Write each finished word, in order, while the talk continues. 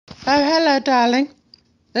Oh, hello, darling.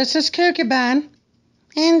 This is Cookie Man.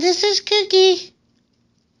 And this is Cookie.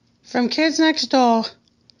 From Kids Next Door.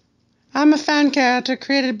 I'm a fan character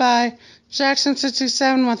created by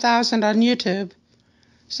Jackson671000 on YouTube.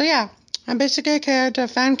 So yeah, I'm basically a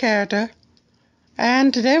fan character.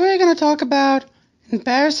 And today we're going to talk about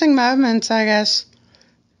embarrassing moments, I guess.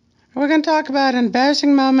 We're going to talk about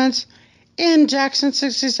embarrassing moments in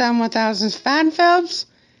Jackson671000's fan films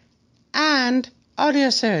and audio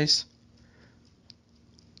series.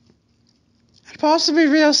 And possibly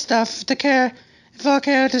real stuff if all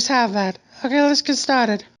characters have that. Okay, let's get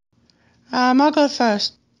started. I'll go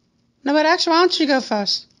first. No, but actually, why don't you go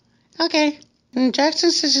first? Okay. In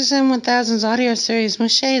Jackson671000's audio series,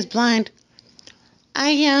 Moshe is blind.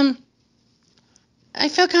 I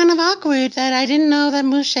feel kind of awkward that I didn't know that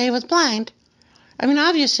Moshe was blind. I mean,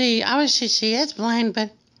 obviously she is blind,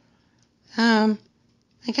 but,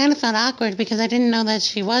 I kind of felt awkward because I didn't know that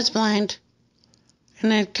she was blind.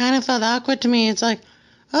 And it kind of felt awkward to me. It's like,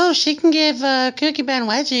 oh, she can give Cookie Man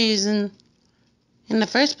wedgies, and in the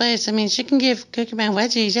first place, I mean, she can give Cookie Man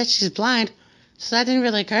wedgies, yet she's blind. So that didn't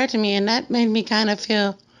really occur to me, and that made me kind of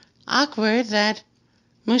feel awkward that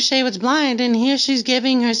Moshe was blind, and here she's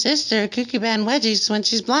giving her sister Cookie Man wedgies when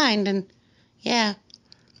she's blind, and yeah.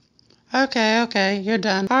 Okay, you're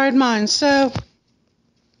done. Alright, mine. So,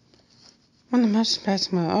 one of the most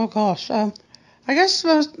embarrassing moments, oh gosh. I guess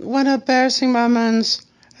one of the embarrassing moments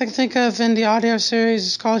I can think of in the audio series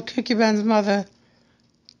is called Cookie Man's Mother.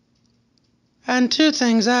 And two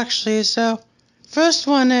things, actually. So, first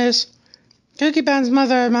one is Cookie Man's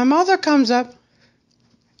mother. My mother comes up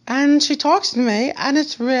and she talks to me, and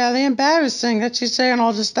it's really embarrassing that she's saying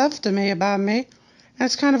all this stuff to me about me. And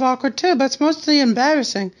it's kind of awkward too, but it's mostly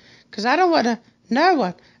embarrassing because I don't want to know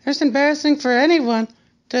what. It's embarrassing for anyone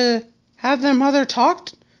to have their mother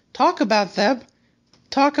talk about them,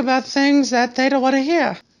 talk about things that they don't want to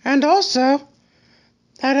hear. And also,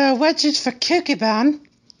 that wedgies for Cookie Man,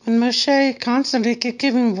 when Moshe constantly kept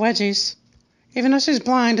giving wedgies. Even though she's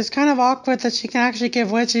blind, it's kind of awkward that she can actually give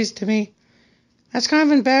wedgies to me. That's kind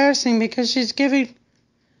of embarrassing because she was giving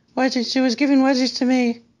wedgies to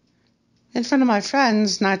me in front of my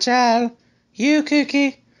friends, Nigel, you,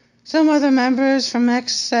 Cookie, some other members from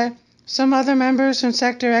Sector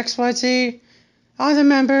XYZ, other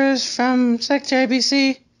members from Sector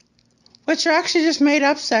ABC, which are actually just made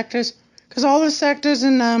up sectors, because all the sectors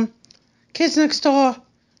in Kids Next Door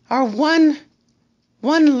are one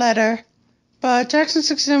letter, but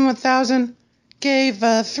Jackson671000 gave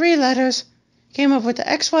 3 letters, came up with the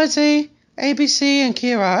XYZ, ABC, and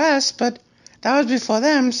QRS, but that was before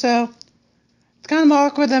them, so it's kind of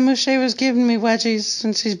awkward that Moshe was giving me wedgies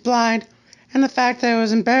since he's blind, and the fact that it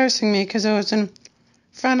was embarrassing me because it was in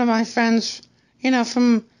front of my friends,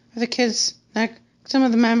 from the kids, like some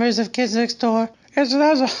of the members of Kids Next Door. And so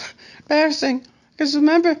that was embarrassing, because the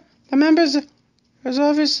members, it was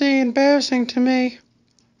obviously embarrassing to me. It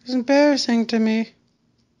was embarrassing to me.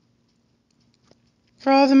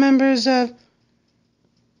 For all the members of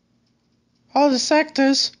all the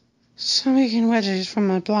sectors, making wedgies from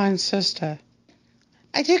my blind sister.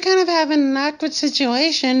 I do kind of have an awkward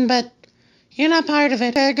situation, but you're not part of it.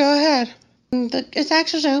 Okay, go ahead. It's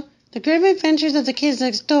actually so. The Grim Adventures of the Kids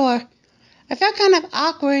Next Door. I felt kind of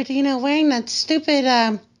awkward, wearing that stupid,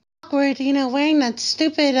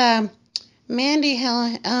 Mandy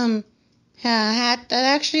hat that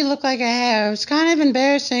actually looked like a hair. It was kind of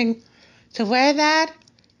embarrassing to wear that.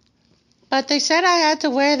 But they said I had to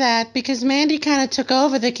wear that because Mandy kind of took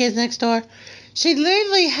over the Kids Next Door.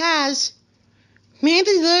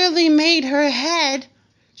 Mandy literally made her head.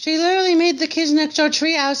 She literally made the Kids Next Door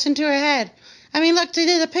treehouse into her head. I mean, look, they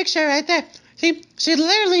did a picture right there. See, she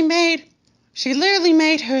literally made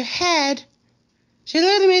her head. She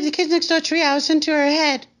literally made the Kids Next Door treehouse into her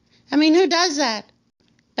head. I mean, who does that?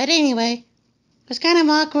 But anyway, it was kind of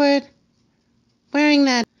awkward wearing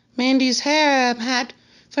that Mandy's hair hat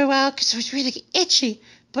for a while because it was really itchy.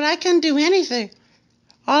 But I couldn't do anything.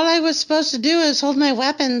 All I was supposed to do is hold my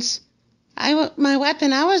weapons. I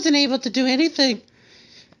wasn't able to do anything.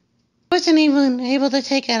 I wasn't even able to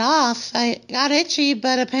take it off. I got itchy,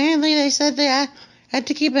 but apparently they said I had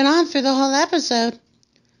to keep it on through the whole episode.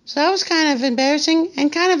 So that was kind of embarrassing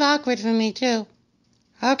and kind of awkward for me, too.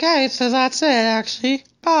 Okay, so that's it, actually.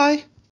 Bye.